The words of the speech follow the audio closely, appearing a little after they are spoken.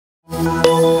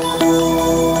Alright,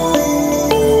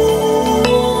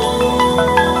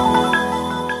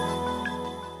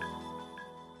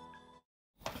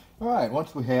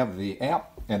 once we have the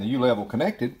app and the U-level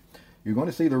connected, you're going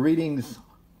to see the readings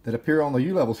that appear on the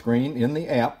U-level screen in the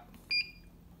app.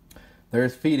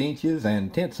 There's feet, inches,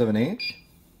 and tenths of an inch.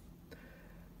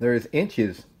 There's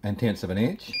inches and tenths of an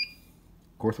inch.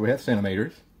 Of course, we have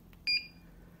centimeters.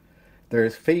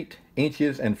 There's feet,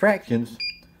 inches, and fractions.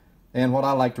 And what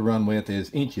I like to run with is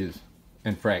inches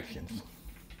and fractions.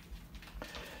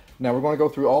 Now we're going to go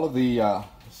through all of the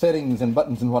settings and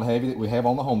buttons and what have you that we have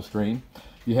on the home screen.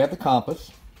 You have the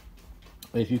compass.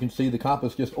 As you can see, the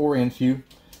compass just orients you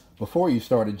before you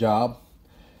start a job,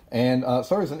 and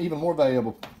serves an even more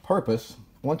valuable purpose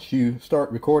once you start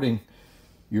recording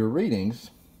your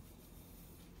readings.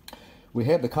 We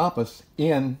have the compass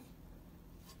in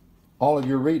all of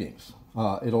your readings.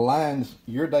 It aligns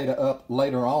your data up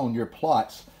later on, your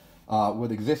plots,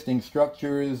 with existing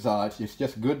structures. It's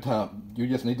just good to, you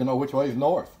just need to know which way is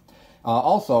north.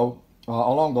 Also,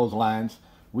 along those lines,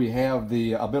 we have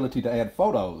the ability to add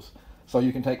photos. So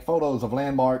you can take photos of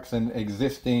landmarks and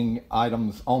existing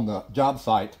items on the job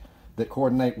site that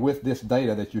coordinate with this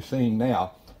data that you're seeing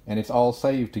now, and it's all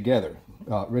saved together.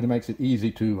 Really makes it easy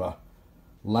to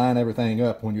line everything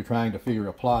up when you're trying to figure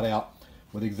a plot out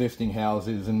with existing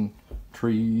houses and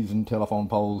trees and telephone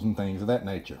poles and things of that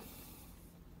nature.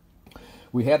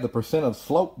 We have the percent of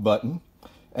slope button,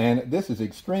 and this is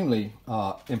extremely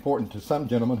important to some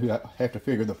gentlemen who have to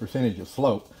figure the percentage of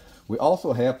slope. We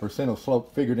also have percent of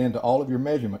slope figured into all of your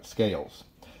measurement scales.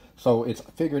 So it's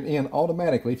figured in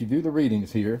automatically. If you do the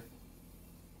readings here,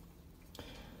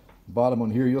 bottom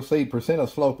one here, you'll see percent of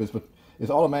slope is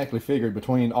automatically figured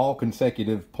between all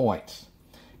consecutive points.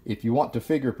 If you want to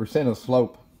figure percent of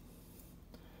slope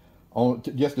on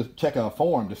just to check a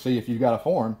form to see if you've got a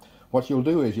form, what you'll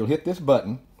do is you'll hit this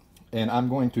button, and I'm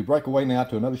going to break away now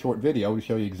to another short video to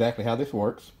show you exactly how this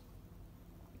works.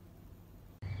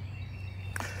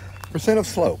 Percent of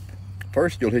slope.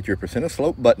 First, you'll hit your percent of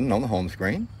slope button on the home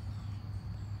screen.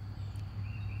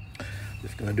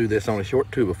 Just going to do this on a short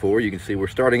 2x4. You can see we're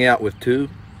starting out with 2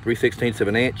 3/16 of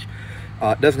an inch.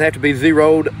 It doesn't have to be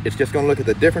zeroed. It's just going to look at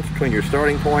the difference between your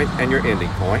starting point and your ending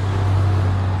point.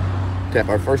 Tap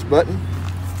our first button.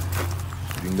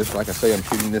 Shooting this, like I say, I'm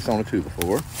shooting this on a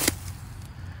 2x4.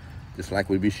 Just like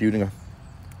we'd be shooting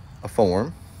a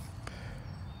form.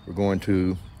 We're going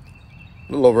to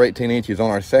a little over 18 inches on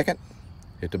our second.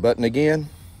 Hit the button again.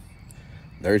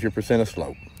 There's your percent of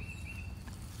slope.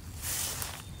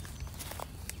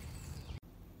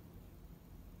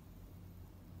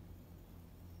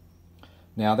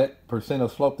 Now that percent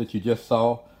of slope that you just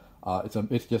saw,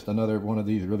 it's just another one of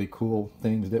these really cool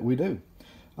things that we do.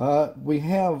 We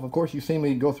have, of course, you've seen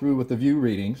me go through with the view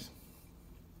readings.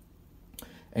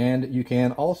 And you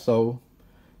can also,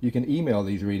 you can email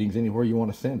these readings anywhere you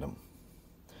want to send them.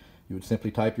 You would simply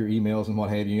type your emails and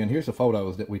what have you. And here's the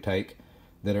photos that we take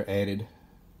that are added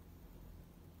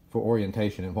for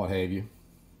orientation and what have you.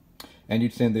 And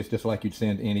you'd send this just like you'd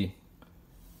send any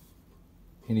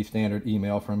standard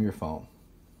email from your phone.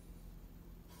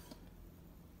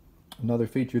 Another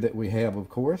feature that we have, of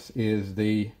course, is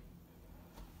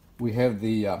we have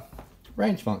the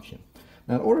range function.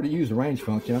 Now, in order to use the range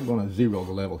function, I'm going to zero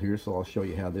the level here, so I'll show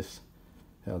you how this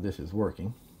is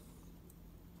working.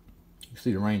 You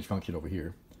see the range function over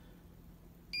here.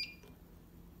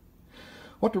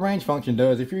 What the range function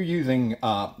does, if you're using,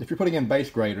 if you're putting in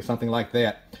base grade or something like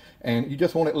that, and you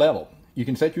just want it level, you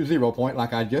can set your 0 point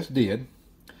like I just did.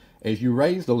 As you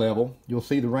raise the level, you'll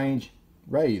see the range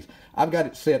raise. I've got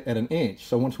it set at 1 inch,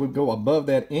 so once we go above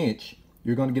that inch,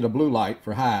 you're going to get a blue light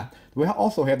for high. We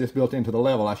also have this built into the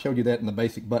level. I showed you that in the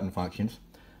basic button functions.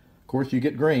 Of course, you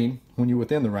get green when you're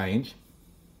within the range.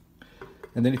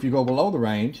 And then if you go below the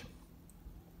range,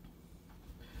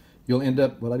 you'll end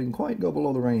up, well, I didn't quite go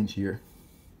below the range here.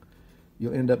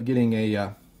 You'll end up getting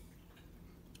a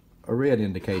red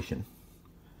indication.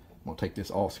 I'm going to take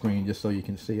this off screen just so you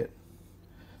can see it.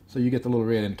 So you get the little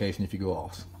red indication if you go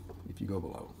off, if you go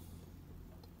below.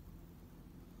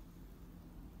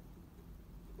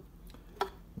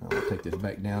 I'll take this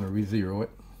back down and re-zero it.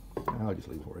 I'll just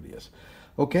leave it where it is.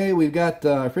 Okay, we've got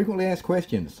frequently asked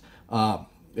questions.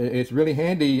 It's really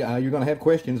handy. You're going to have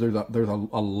questions. There's a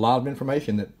lot of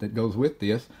information that goes with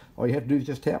this. All you have to do is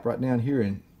just tap right down here,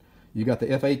 and you got the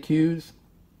FAQs,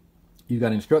 you've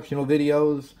got instructional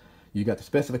videos, you got the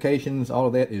specifications. All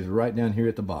of that is right down here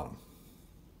at the bottom.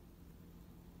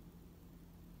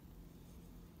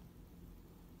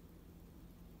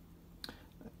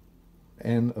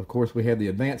 And of course we have the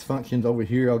advanced functions over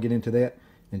here. I'll get into that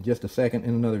in just a second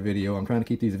in another video. I'm trying to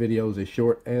keep these videos as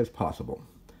short as possible.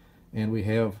 And we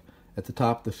have at the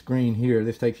top of the screen here,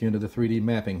 this takes you into the 3D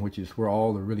mapping, which is where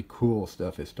all the really cool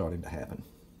stuff is starting to happen.